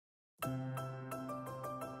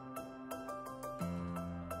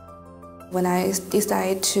When I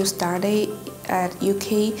decided to study at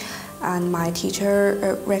UK and my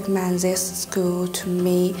teacher recommended this school to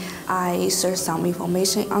me, I searched some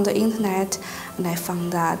information on the internet and I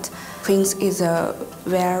found that Queen's is a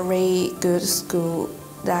very good school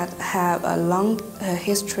that have a long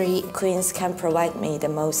history. Queen's can provide me the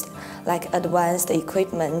most advanced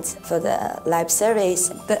equipment for the lab service.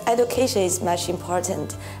 The education is much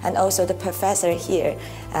important, and also the professor here,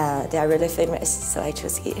 they are really famous, so I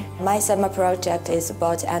choose here. My summer project is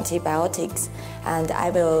about antibiotics, and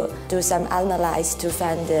I will do some analysis to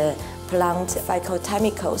find the plant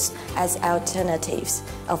phytochemicals as alternatives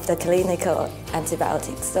of the clinical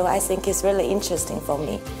antibiotics. So I think it's really interesting for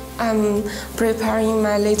me. I'm preparing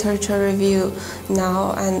my literature review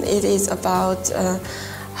now, and it is about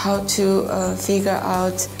how to figure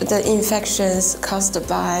out the infections caused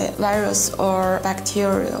by virus or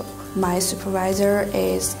bacteria. My supervisor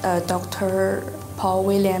is Dr. Paul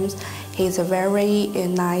Williams. He's a very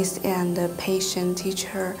nice and patient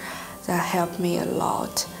teacher that helped me a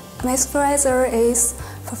lot. My supervisor is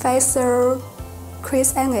Professor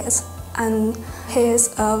Chris Ennis, and he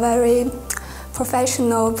is a very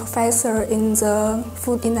professional professor in the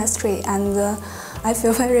food industry, and I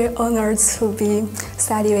feel very honored to be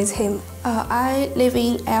studying with him. I live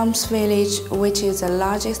in Elms Village, which is the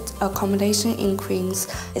largest accommodation in Queens.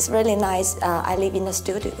 It's really nice. I live in a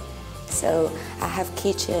studio, so I have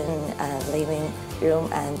kitchen, living room,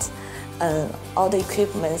 and all the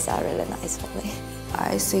equipments are really nice for me.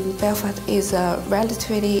 I think Belfast is a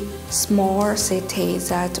relatively small city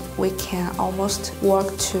that we can almost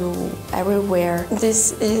walk to everywhere.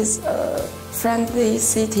 This is a friendly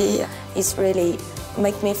city. It's really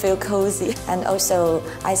make me feel cozy, and also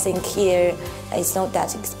I think here it's not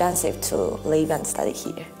that expensive to live and study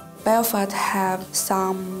here. Belfast have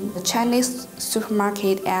some Chinese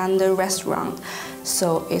supermarket and restaurant,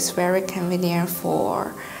 so it's very convenient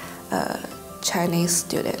for Chinese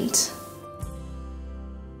students.